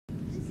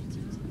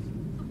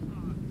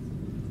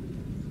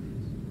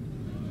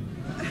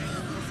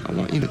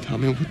want you to tell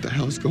me what the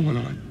hell's going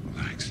on.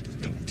 Relax.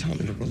 Don't tell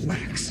me to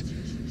relax.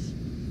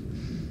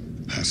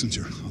 A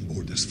passenger on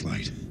board this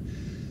flight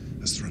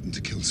has threatened to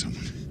kill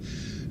someone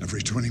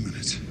every 20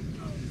 minutes.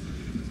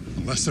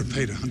 Unless they're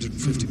paid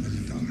 $150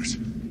 million.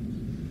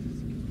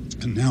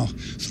 And now,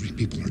 3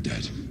 people are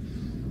dead.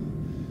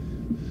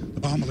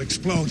 The bomb will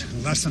explode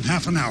in less than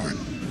half an hour.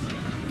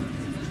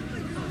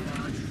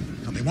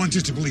 And they want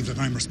you to believe that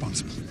I'm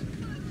responsible.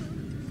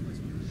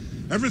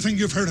 Everything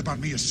you've heard about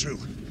me is true.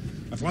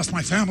 I've lost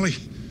my family,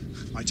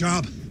 my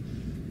job.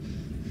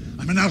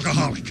 I'm an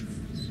alcoholic.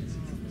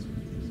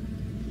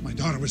 My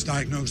daughter was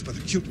diagnosed with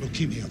acute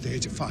leukemia at the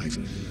age of 5,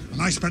 and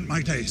I spent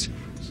my days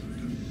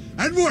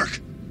at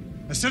work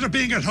instead of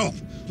being at home,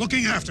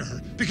 looking after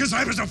her, because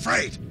I was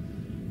afraid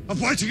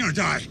of watching her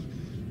die.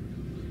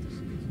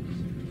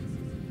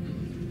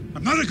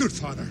 I'm not a good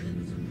father.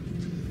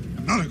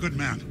 I'm not a good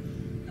man.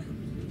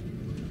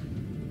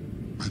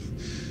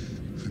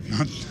 I'm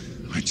not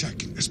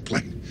hijacking this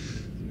plane.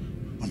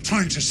 I'm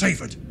trying to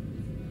save it.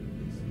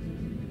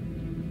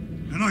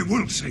 And I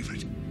will save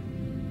it.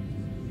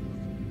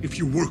 If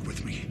you work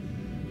with me.